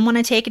lot of them want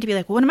to take it to be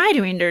like, what am I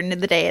doing during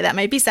the day that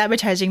might be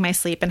sabotaging my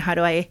sleep, and how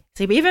do I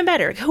sleep even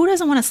better? Who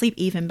doesn't want to sleep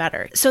even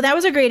better? So that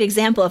was a great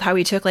example of how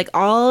we took like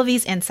all of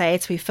these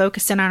insights, we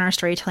focused in on our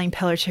storytelling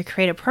pillar to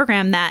create a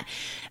program that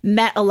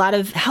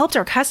helped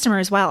our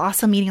customers while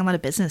also meeting a lot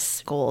of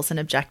business goals and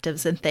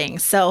objectives and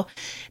things. So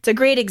it's a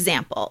great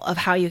example of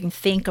how you can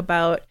think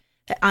about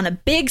on a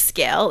big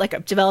scale,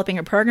 like developing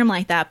a program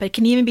like that, but it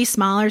can even be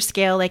smaller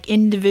scale, like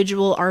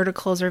individual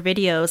articles or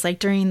videos. Like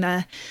during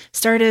the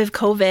start of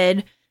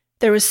COVID,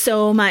 there was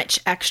so much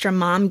extra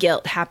mom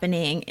guilt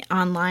happening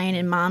online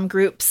in mom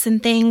groups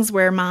and things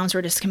where moms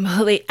were just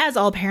completely, as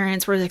all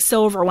parents, were like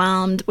so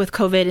overwhelmed with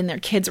COVID and their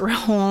kids were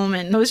home,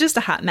 and it was just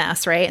a hot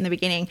mess, right, in the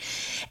beginning.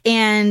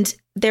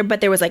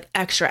 But there was like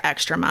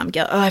extra mom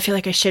guilt. Oh, I feel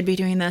like I should be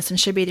doing this and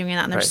should be doing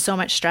that, and there's so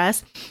much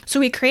stress. So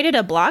we created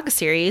a blog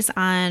series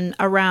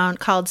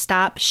called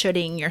Stop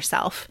Shoulding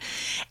Yourself,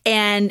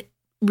 and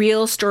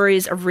real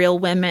stories of real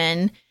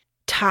women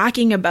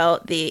talking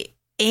about the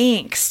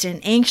angst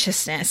and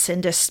anxiousness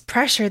and just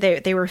pressure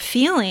they were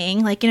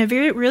feeling, like in a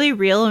very really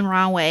real and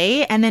raw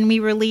way. And then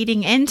we were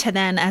leading into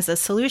then as a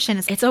solution,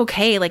 it's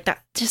okay, like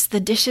that, just the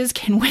dishes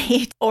can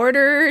wait,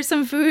 order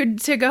some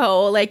food to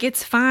go, like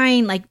it's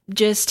fine, like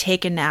just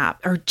take a nap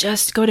or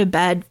just go to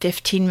bed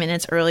 15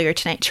 minutes earlier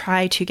tonight,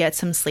 try to get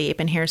some sleep,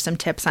 and here's some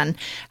tips on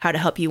how to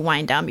help you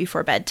wind down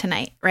before bed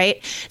tonight,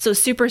 right? So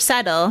super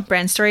subtle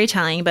brand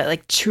storytelling, but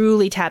like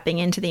truly tapping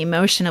into the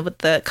emotion of what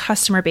the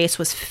customer base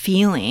was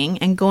feeling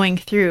and going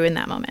through in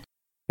that moment.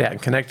 Yeah, and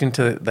connecting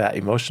to that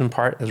emotion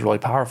part is really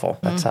powerful.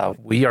 That's how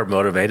we are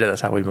motivated.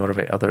 That's how we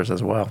motivate others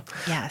as well.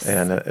 Yes.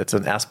 And it's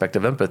an aspect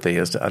of empathy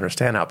is to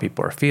understand how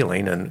people are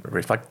feeling and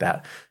reflect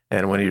that.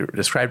 And when you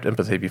described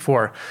empathy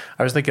before,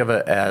 I was thinking of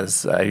it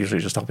as, I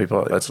usually just tell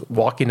people, it's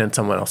walking in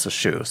someone else's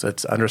shoes.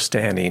 It's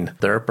understanding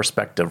their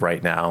perspective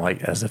right now,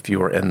 like as if you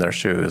were in their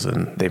shoes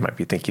and they might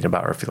be thinking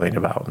about or feeling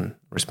about and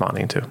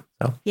responding to.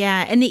 So.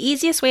 Yeah. And the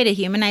easiest way to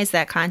humanize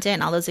that content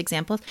and all those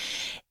examples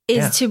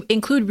is to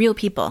include real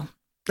people.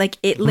 Like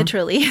it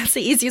literally, it's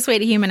the easiest way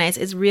to humanize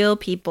is real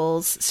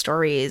people's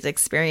stories,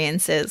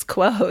 experiences,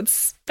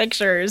 quotes,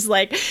 pictures,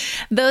 like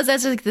those.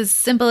 That's like the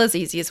simplest,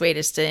 easiest way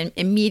just to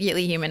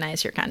immediately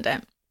humanize your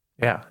content.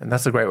 Yeah. And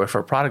that's a great way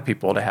for product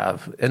people to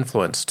have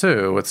influence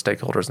too with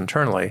stakeholders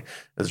internally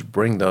is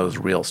bring those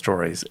real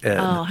stories in.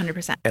 Oh,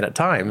 100%. And at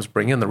times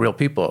bring in the real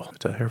people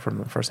to hear from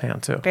them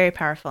firsthand too. Very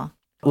powerful.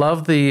 Love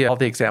all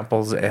the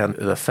examples and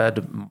the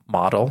FED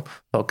model,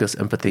 focus,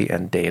 empathy,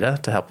 and data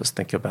to help us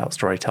think about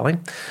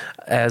storytelling.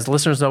 As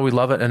listeners know, we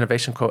love an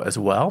innovation quote as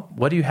well.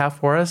 What do you have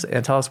for us?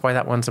 And tell us why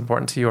that one's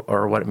important to you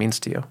or what it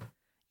means to you.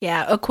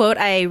 Yeah, a quote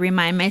I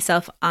remind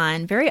myself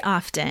on very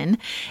often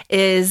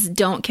is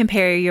don't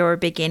compare your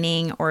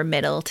beginning or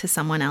middle to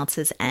someone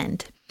else's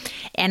end.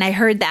 And I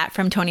heard that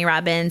from Tony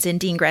Robbins and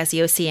Dean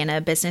Graziosi in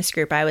a business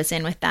group I was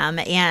in with them.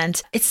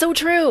 And it's so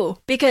true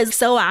because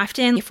so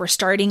often if we're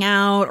starting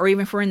out or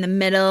even if we're in the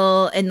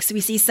middle and we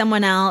see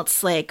someone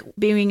else like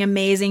doing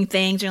amazing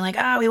things, you're like,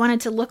 oh, we want it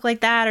to look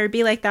like that or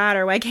be like that,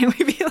 or why can't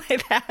we be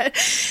like that?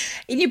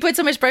 And you put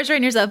so much pressure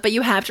on yourself, but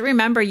you have to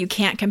remember you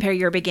can't compare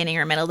your beginning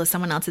or middle to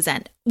someone else's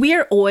end. We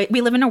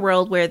live in a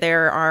world where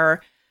there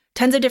are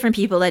tons of different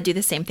people that do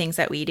the same things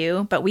that we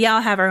do, but we all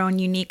have our own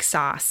unique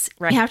sauce,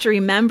 right? You have to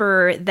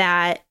remember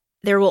that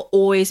there will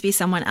always be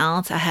someone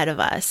else ahead of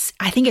us.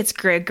 I think it's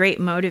a great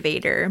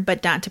motivator,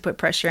 but not to put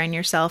pressure on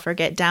yourself or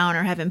get down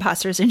or have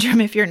imposter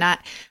syndrome if you're not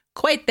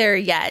quite there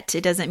yet.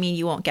 It doesn't mean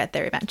you won't get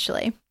there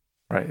eventually.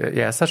 Right.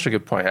 Yeah, such a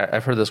good point.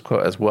 I've heard this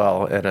quote as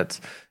well, and it's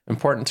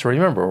important to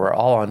remember we're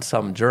all on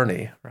some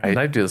journey, right? And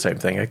I do the same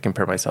thing. I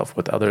compare myself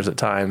with others at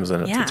times,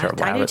 and it's a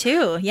terrible habit. I do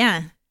too.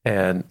 Yeah.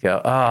 And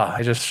go,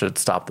 I just should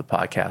stop the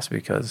podcast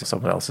because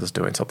someone else is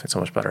doing something so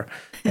much better.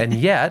 And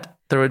yet,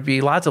 there would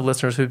be lots of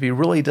listeners who'd be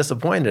really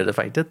disappointed if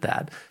I did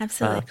that.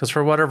 Absolutely. Because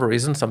for whatever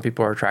reason, some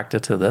people are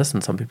attracted to this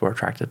and some people are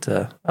attracted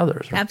to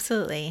others. Right?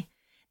 Absolutely.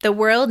 The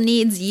world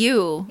needs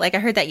you. Like I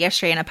heard that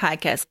yesterday in a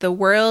podcast. The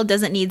world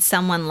doesn't need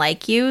someone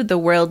like you. The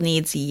world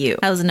needs you.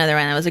 That was another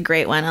one. That was a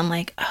great one. I'm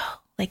like,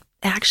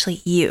 actually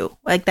you,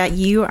 like that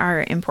you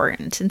are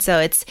important. And so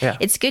it's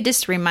good,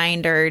 just a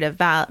reminder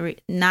to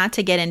not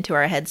to get into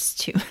our heads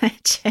too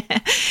much.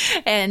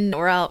 And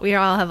we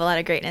all have a lot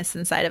of greatness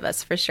inside of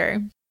us for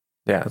sure.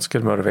 Yeah, it's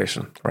good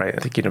motivation, right?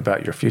 Thinking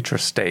about your future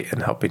state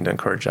and helping to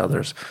encourage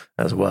others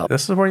as well.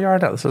 This is where you are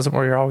now. This isn't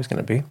where you're always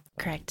going to be.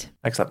 Correct.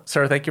 Excellent.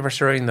 Sarah, thank you for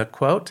sharing the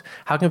quote.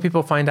 How can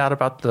people find out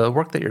about the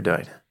work that you're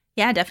doing?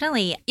 Yeah,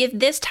 definitely. If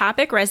this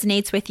topic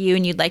resonates with you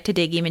and you'd like to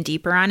dig even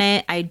deeper on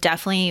it, I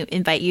definitely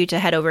invite you to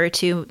head over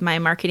to my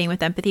Marketing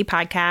with Empathy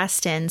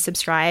podcast and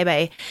subscribe.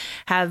 I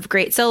have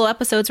great solo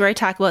episodes where I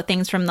talk about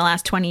things from the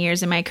last 20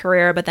 years in my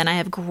career, but then I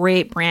have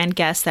great brand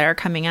guests that are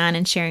coming on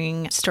and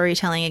sharing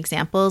storytelling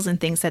examples and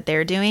things that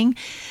they're doing.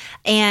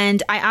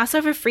 And I also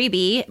have a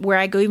freebie where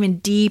I go even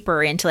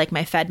deeper into like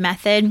my FED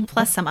method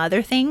plus some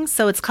other things.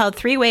 So it's called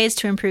 3 Ways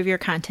to Improve Your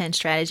Content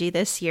Strategy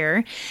this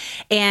year.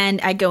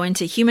 And I go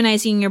into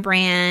humanizing your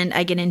brand.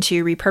 I get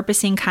into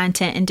repurposing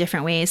content in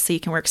different ways so you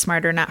can work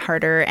smarter, not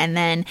harder. And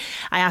then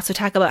I also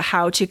talk about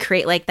how to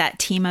create like that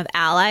team of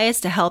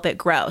allies to help it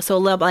grow. So a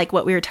little like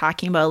what we were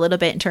talking about a little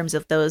bit in terms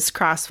of those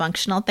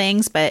cross-functional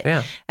things, but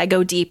I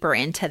go deeper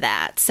into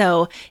that.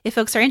 So if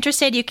folks are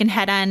interested, you can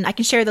head on. I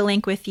can share the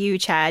link with you,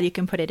 Chad. You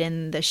can put it in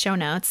the show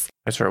notes.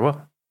 I sure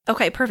will.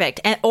 Okay, perfect.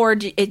 Or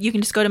you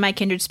can just go to my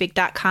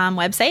kindredspeak.com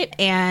website,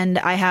 and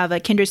I have a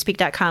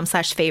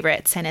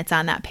kindredspeak.com/favorites, and it's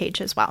on that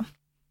page as well.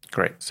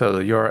 Great. So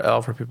the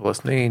URL for people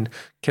listening,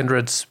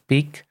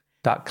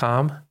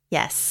 kindredspeak.com.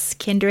 Yes,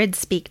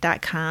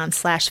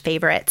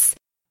 kindredspeak.com/favorites.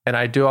 And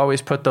I do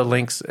always put the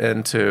links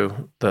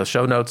into the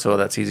show notes, so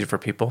that's easy for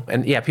people.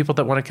 And yeah, people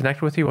that want to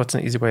connect with you, what's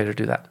an easy way to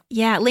do that?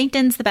 Yeah,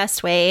 LinkedIn's the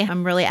best way.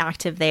 I'm really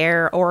active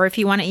there. Or if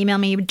you want to email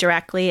me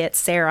directly, it's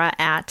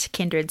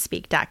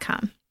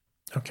sarah@kindredspeak.com.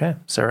 Okay,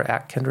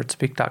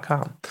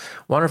 sarah@kindredspeak.com.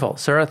 Wonderful.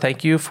 Sarah,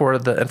 thank you for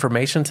the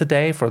information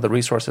today, for the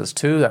resources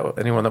too. That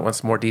anyone that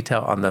wants more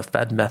detail on the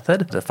FED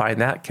method, to find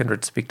that,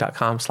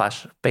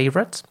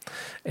 kindredspeak.com/favorites.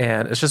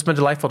 And it's just been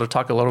delightful to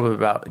talk a little bit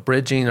about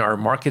bridging our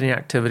marketing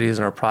activities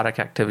and our product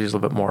activities a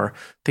little bit more,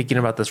 thinking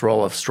about this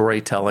role of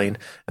storytelling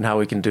and how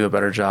we can do a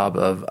better job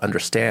of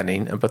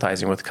understanding,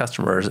 empathizing with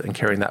customers, and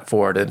carrying that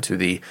forward into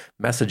the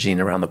messaging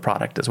around the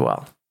product as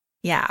well.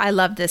 Yeah, I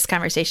love this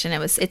conversation.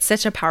 It's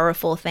such a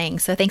powerful thing.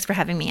 So thanks for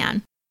having me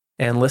on.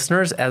 And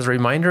listeners, as a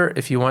reminder,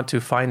 if you want to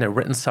find a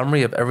written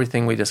summary of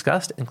everything we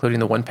discussed, including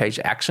the one-page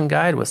action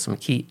guide with some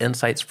key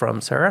insights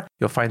from Sarah,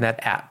 you'll find that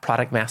at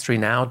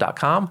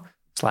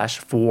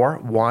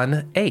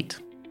productmasterynow.com/418.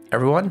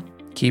 Everyone,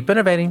 keep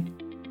innovating.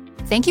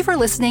 Thank you for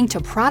listening to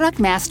Product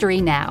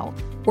Mastery Now,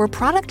 where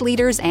product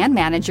leaders and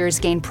managers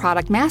gain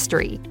product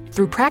mastery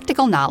through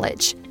practical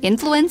knowledge,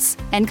 influence,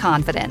 and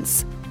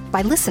confidence.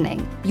 By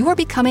listening, you are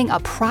becoming a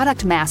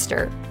product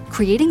master,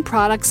 creating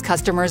products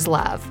customers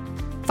love.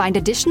 Find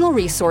additional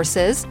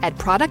resources at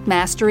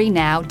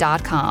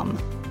productmasterynow.com.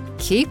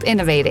 Keep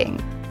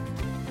innovating.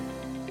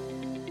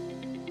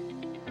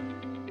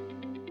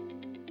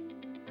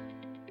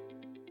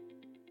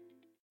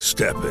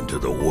 Step into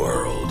the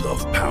world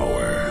of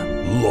power,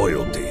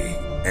 loyalty,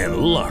 and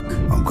luck.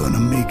 I'm gonna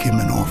make him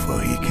an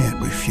offer he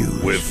can't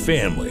refuse. With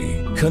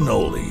family,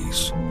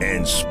 cannolis,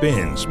 and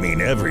spins mean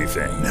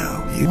everything.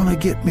 Now, you wanna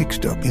get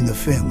mixed up in the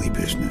family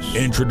business.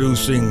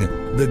 Introducing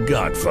The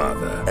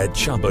Godfather at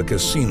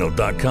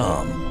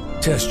ChumbaCasino.com.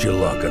 Test your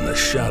luck in the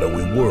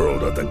shadowy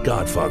world of The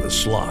Godfather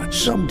slot.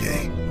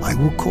 Someday, I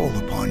will call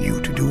upon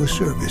you to do a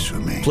service for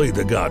me. Play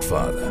The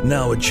Godfather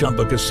now at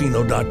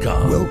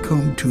ChumbaCasino.com.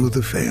 Welcome to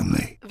the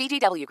family.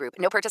 VGW Group.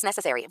 No purchase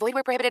necessary. Void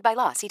where prohibited by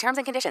law. See terms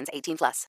and conditions. 18+.